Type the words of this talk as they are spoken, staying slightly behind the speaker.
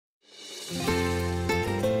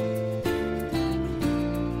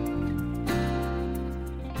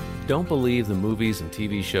Don't believe the movies and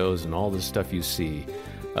TV shows and all this stuff you see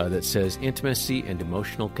that says intimacy and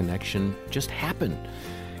emotional connection just happen.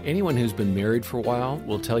 Anyone who's been married for a while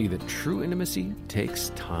will tell you that true intimacy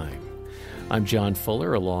takes time. I'm John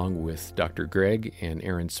Fuller, along with Dr. Greg and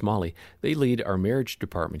Aaron Smalley. They lead our marriage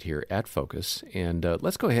department here at Focus. And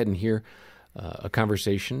let's go ahead and hear a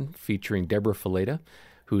conversation featuring Deborah Fileta,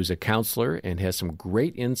 who's a counselor and has some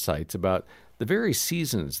great insights about the very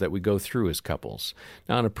seasons that we go through as couples.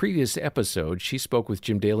 Now, in a previous episode, she spoke with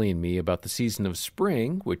Jim Daly and me about the season of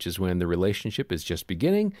spring, which is when the relationship is just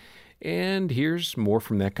beginning. And here's more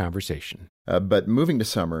from that conversation. But moving to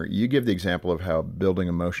summer, you give the example of how building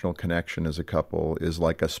emotional connection as a couple is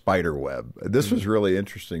like a spider web. This was really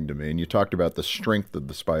interesting to me, and you talked about the strength of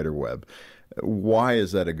the spider web. Why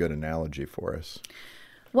is that a good analogy for us?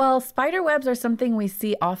 Well, spider webs are something we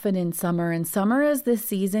see often in summer, and summer is the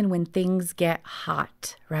season when things get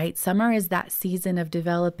hot, right? Summer is that season of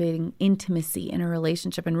developing intimacy in a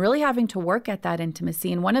relationship and really having to work at that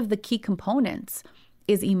intimacy. And one of the key components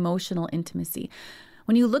is emotional intimacy.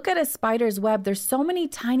 When you look at a spider's web, there's so many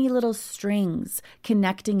tiny little strings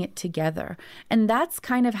connecting it together. And that's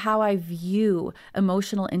kind of how I view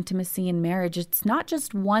emotional intimacy in marriage. It's not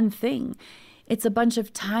just one thing. It's a bunch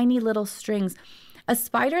of tiny little strings. A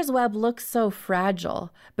spider's web looks so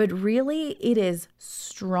fragile, but really it is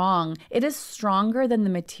strong. It is stronger than the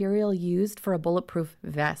material used for a bulletproof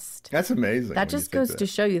vest. That's amazing. That just goes to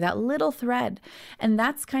show you that little thread. And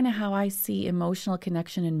that's kind of how I see emotional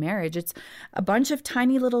connection in marriage. It's a bunch of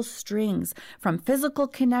tiny little strings, from physical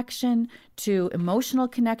connection to emotional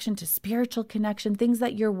connection to spiritual connection, things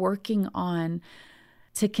that you're working on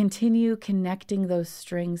to continue connecting those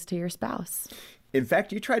strings to your spouse. In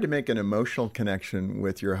fact, you tried to make an emotional connection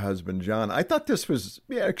with your husband, John. I thought this was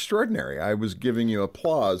extraordinary. I was giving you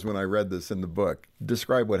applause when I read this in the book.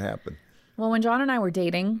 Describe what happened. Well, when John and I were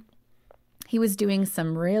dating, he was doing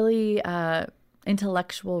some really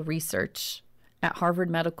intellectual research at Harvard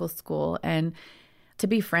Medical School. And to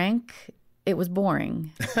be frank, it was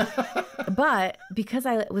boring. But because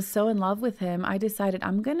I was so in love with him, I decided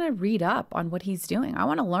I'm going to read up on what he's doing. I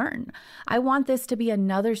want to learn. I want this to be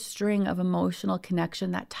another string of emotional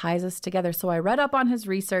connection that ties us together. So I read up on his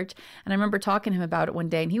research, and I remember talking to him about it one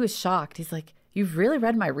day, and he was shocked. He's like, "You've really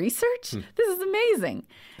read my research? This is amazing."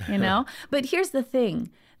 But here's the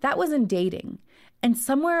thing. That wasn't dating. And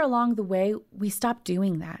somewhere along the way, we stopped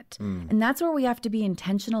doing that. And that's where we have to be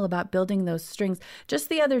intentional about building those strings. Just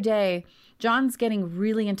the other day, John's getting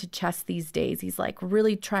really into chess these days. He's like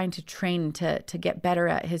really trying to train to get better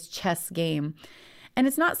at his chess game. And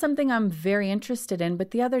it's not something I'm very interested in.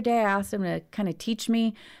 But the other day I asked him to kind of teach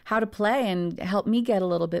me how to play and help me get a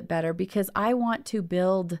little bit better, because I want to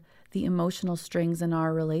build the emotional strings in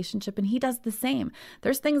our relationship. And he does the same.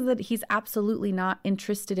 There's things that he's absolutely not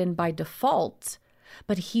interested in by default,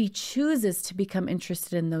 but he chooses to become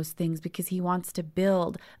interested in those things because he wants to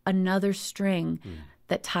build another string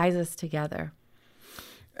that ties us together.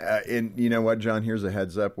 And you know what, John, here's a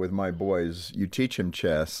heads up with my boys. You teach them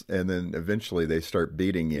chess, and then eventually they start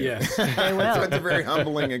beating you. Yes. They will. So it's a very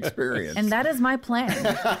humbling experience. And that is my plan.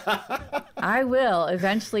 I will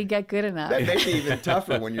eventually get good enough. That makes it even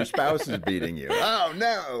tougher when your spouse is beating you. Oh,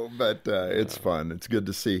 no. But it's fun. It's good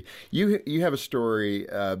to see. You have a story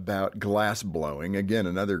about glass blowing. Again,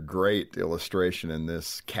 another great illustration in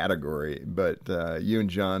this category. But you and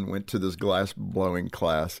John went to this glass blowing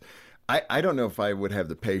class. I don't know if I would have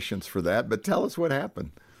the patience for that, but tell us what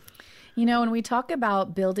happened. You know, when we talk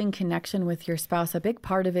about building connection with your spouse, a big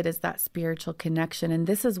part of it is that spiritual connection. And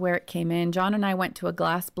this is where it came in. John and I went to a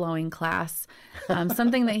glass blowing class,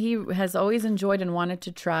 something that he has always enjoyed and wanted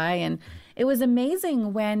to try. And it was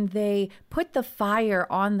amazing when they put the fire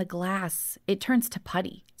on the glass, it turns to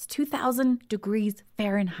putty. It's 2,000 degrees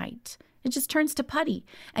Fahrenheit. It just turns to putty.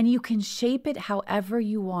 And you can shape it however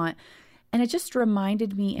you want. And it just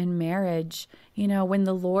reminded me in marriage, you know, when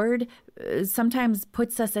the Lord sometimes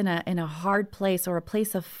puts us in a hard place or a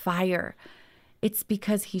place of fire, it's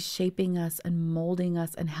because he's shaping us and molding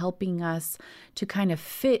us and helping us to kind of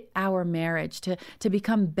fit our marriage, to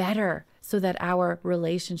become better so that our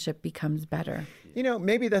relationship becomes better. You know,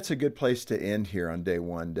 maybe that's a good place to end here on day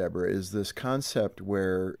one, Deborah, is this concept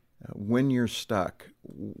where when you're stuck,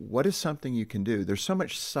 what is something you can do? There's so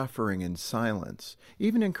much suffering in silence,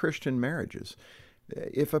 even in Christian marriages.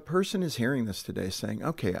 If a person is hearing this today saying,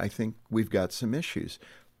 okay, I think we've got some issues,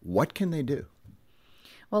 what can they do?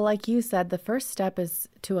 Well, like you said, the first step is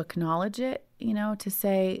to acknowledge it, you know, to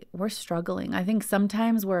say we're struggling. I think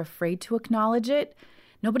sometimes we're afraid to acknowledge it,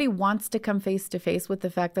 Nobody wants to come face to face with the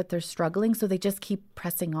fact that they're struggling, so they just keep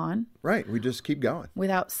pressing on. Right. We just keep going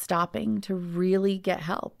without stopping to really get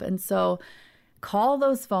help. And so call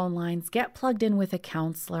those phone lines, get plugged in with a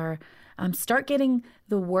counselor, start getting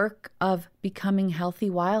the work of becoming healthy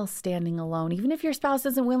while standing alone, even if your spouse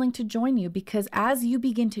isn't willing to join you, because as you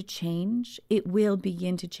begin to change, it will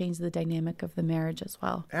begin to change the dynamic of the marriage as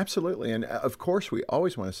well. Absolutely. And of course, we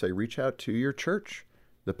always want to say, reach out to your church,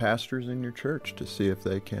 the pastors in your church, to see if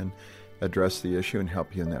they can address the issue and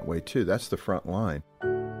help you in that way too. That's the front line.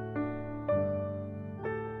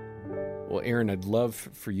 Well, Aaron, I'd love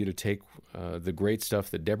for you to take the great stuff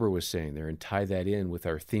that Deborah was saying there and tie that in with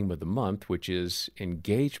our theme of the month, which is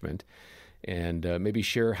engagement, and maybe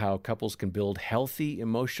share how couples can build healthy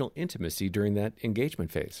emotional intimacy during that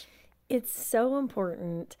engagement phase. It's so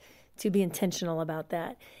important to be intentional about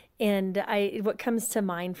that. And what comes to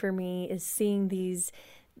mind for me is seeing these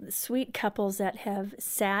sweet couples that have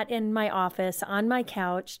sat in my office on my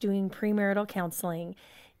couch doing premarital counseling.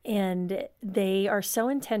 And they are so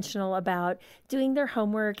intentional about doing their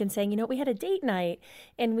homework and saying, we had a date night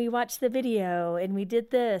and we watched the video and we did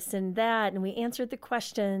this and that and we answered the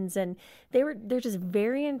questions. And they're just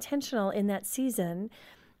very intentional in that season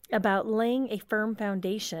about laying a firm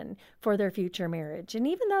foundation for their future marriage. And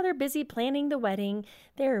even though they're busy planning the wedding,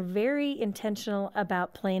 they're very intentional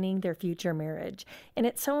about planning their future marriage. And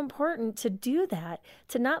it's so important to do that,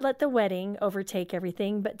 to not let the wedding overtake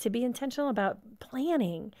everything, but to be intentional about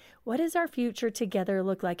planning. What does our future together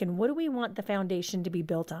look like, and what do we want the foundation to be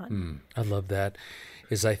built on? I love that.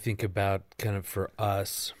 As I think about kind of for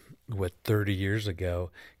us, 30 years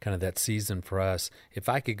ago, kind of that season for us, if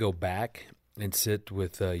I could go back and sit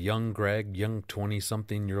with young Greg, young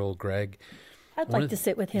 20-something-year-old Greg. I'd like to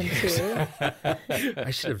sit with him, too.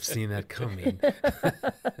 I should have seen that coming.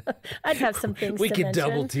 I'd have some things we to could mention.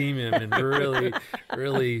 double team him and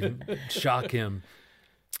really shock him.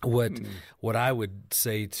 What I would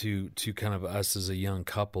say to kind of us as a young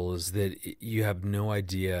couple is that you have no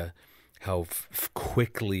idea how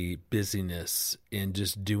quickly busyness and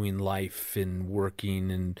just doing life and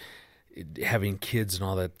working and having kids and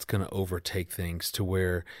all that's going to overtake things, to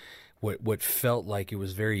where what felt like it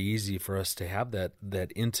was very easy for us to have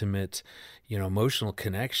that intimate, emotional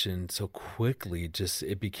connection so quickly, just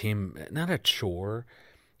it became not a chore,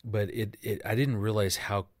 but I didn't realize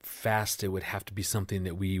how fast it would have to be something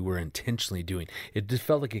that we were intentionally doing. It just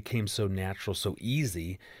felt like it came so natural, so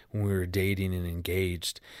easy when we were dating and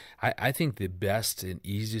engaged. I think the best and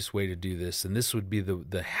easiest way to do this, and this would be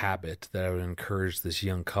the habit that I would encourage this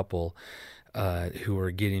young couple who are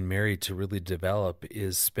getting married to really develop,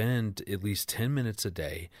 is spend at least 10 minutes a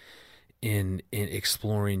day in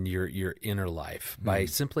exploring your inner life by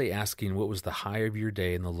simply asking, what was the high of your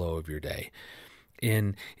day and the low of your day?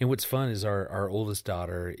 And what's fun is our oldest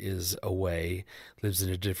daughter is away, lives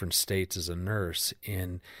in a different state as a nurse,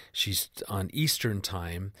 and she's on Eastern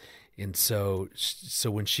time. And so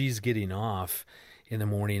when she's getting off in the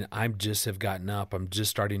morning, I just have gotten up, I'm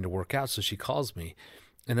just starting to work out. So she calls me,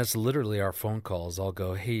 and that's literally our phone calls. I'll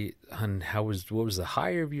go, hey, hon, what was the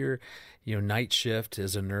high of your night shift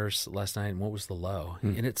as a nurse last night, and what was the low?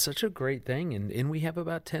 And it's such a great thing. And we have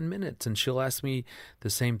about 10 minutes, and she'll ask me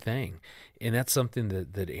the same thing. And that's something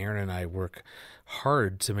that Aaron and I work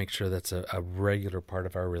hard to make sure that's a regular part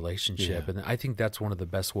of our relationship. Yeah. And I think that's one of the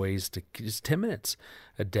best ways to just 10 minutes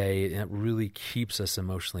a day, and it really keeps us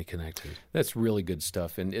emotionally connected. That's really good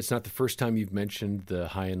stuff. And it's not the first time you've mentioned the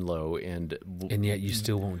high and low. And yet you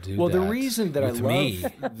still won't do that. Well, the reason that with I love me,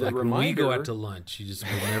 the like reminder, when we go out to lunch, you just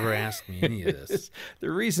would never ask me any of this. The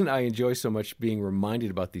reason I enjoy so much being reminded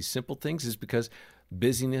about these simple things is because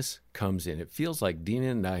busyness comes in. It feels like Dina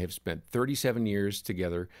and I have spent 37 years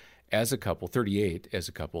together as a couple, 38 as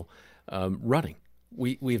a couple, running.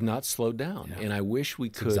 We have not slowed down, and I wish we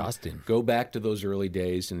could go back to those early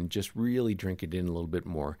days and just really drink it in a little bit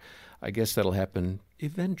more. I guess that'll happen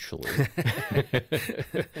eventually.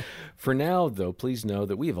 For now, though, please know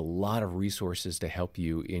that we have a lot of resources to help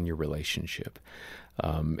you in your relationship.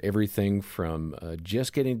 Everything from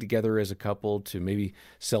just getting together as a couple to maybe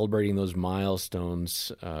celebrating those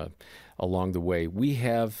milestones along the way. We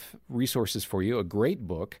have resources for you. A great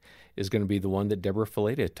book is going to be the one that Deborah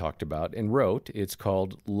Fileta talked about and wrote. It's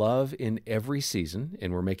called Love in Every Season,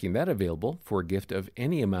 and we're making that available for a gift of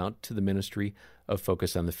any amount to the Ministry of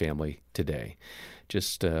Focus on the Family today.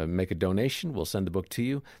 Just make a donation. We'll send the book to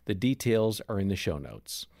you. The details are in the show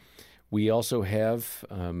notes. We also have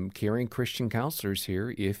caring Christian counselors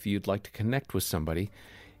here if you'd like to connect with somebody.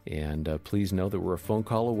 And please know that we're a phone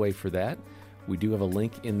call away for that. We do have a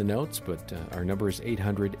link in the notes, but our number is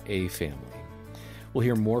 800-A-FAMILY. We'll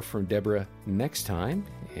hear more from Deborah next time,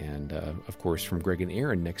 and of course from Greg and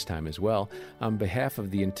Aaron next time as well. On behalf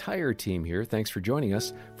of the entire team here, thanks for joining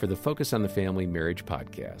us for the Focus on the Family Marriage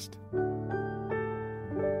podcast.